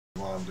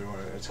I'm doing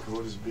it. It's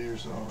cool. Just be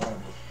yourself. Right.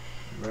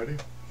 You ready?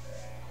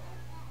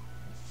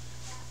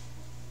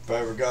 If I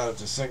ever got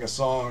to sing a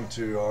song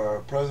to our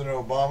President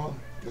Obama,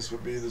 this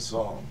would be the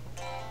song.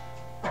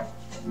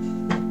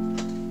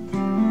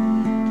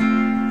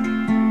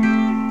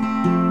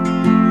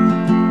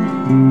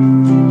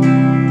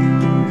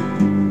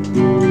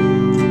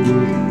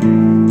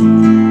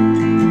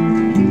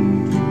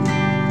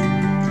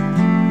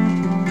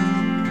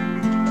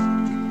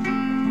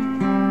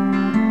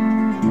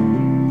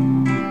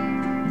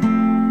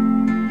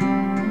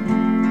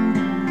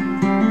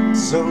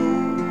 So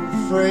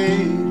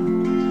afraid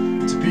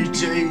to be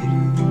jaded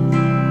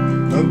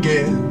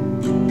again,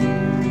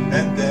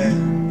 and then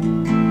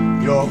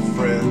your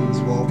friends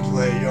won't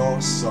play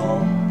your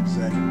songs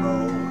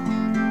anymore.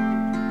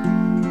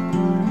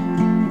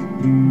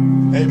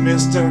 Hey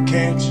mister,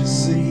 can't you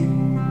see?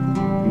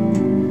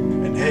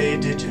 And hey,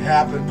 did you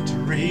happen to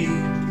read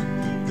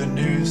the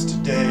news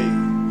today?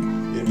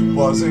 It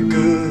wasn't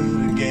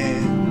good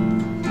again.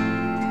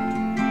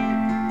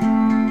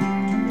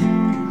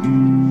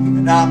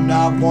 And I'm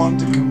not one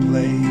to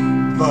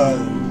complain, but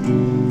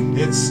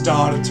it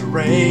started to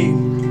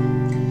rain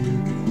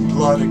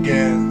blood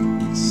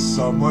again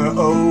somewhere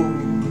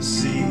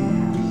overseas.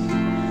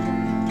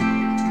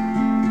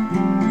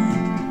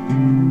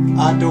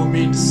 I don't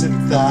mean to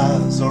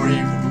sympathize or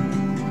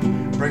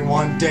even bring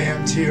one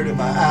damn tear to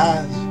my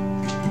eyes,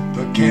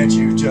 but can't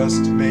you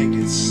just make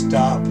it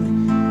stop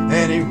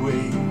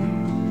anyway?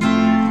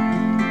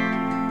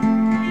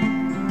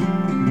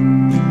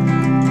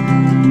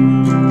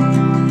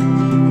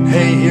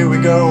 Hey, here we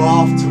go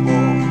off to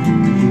war.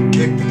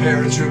 Kick the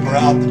paratrooper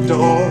out the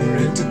door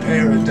into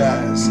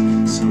paradise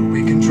so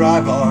we can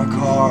drive our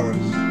cars.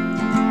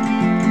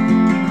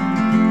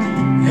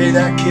 Hey,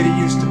 that kitty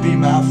used to be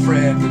my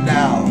friend, and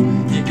now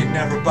he can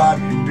never buy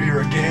me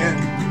beer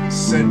again.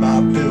 Send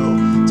my bill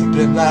to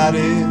Bin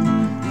Laden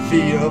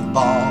via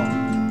bomb.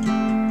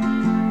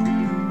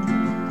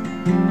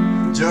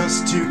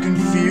 Just too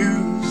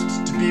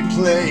confused to be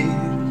played,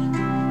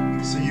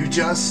 so you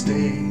just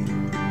stayed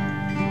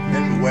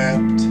and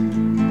wept,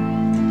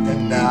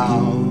 and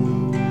now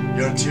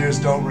your tears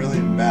don't really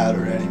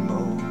matter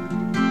anymore.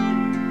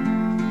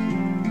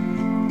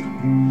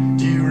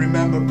 Do you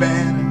remember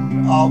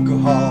banning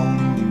alcohol,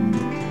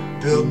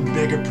 building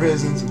bigger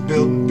prisons and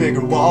building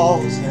bigger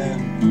walls?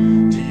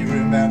 And do you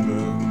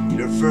remember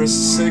your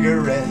first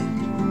cigarette?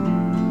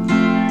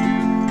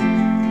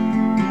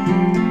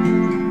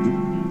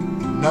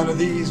 None of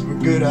these were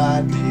good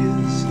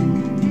ideas.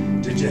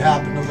 Did you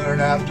happen to learn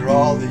after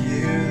all the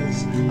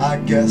years? I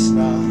guess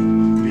not,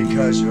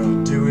 because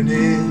you're doing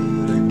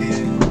it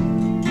again.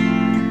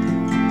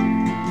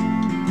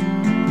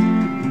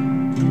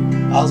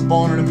 I was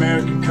born an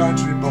American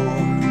country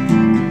boy.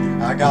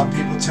 I got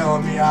people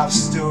telling me I've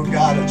still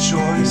got a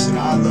choice, and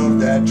I love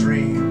that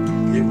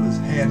dream. It was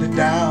handed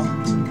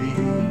down to me.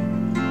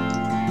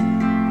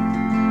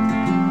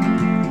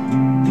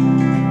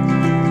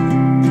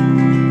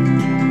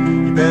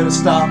 You better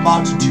stop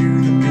marching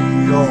to the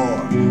beat,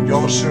 or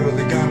you're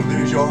surely gonna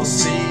lose your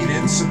seat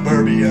in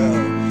suburbia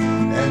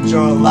and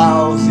your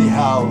lousy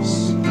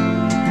house.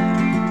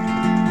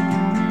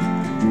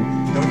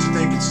 Don't you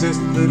think it's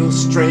just a little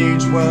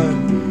strange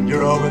when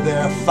you're over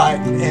there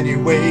fighting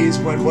anyways,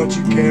 when what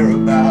you care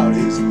about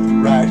is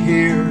right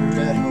here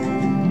at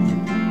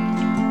home?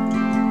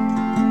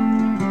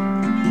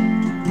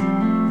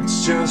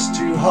 It's just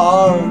too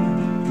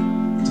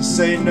hard to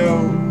say no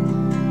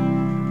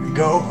and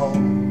go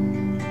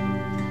home,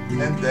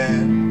 and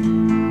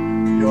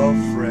then your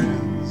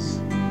friends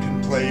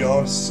can play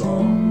your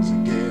songs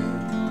again.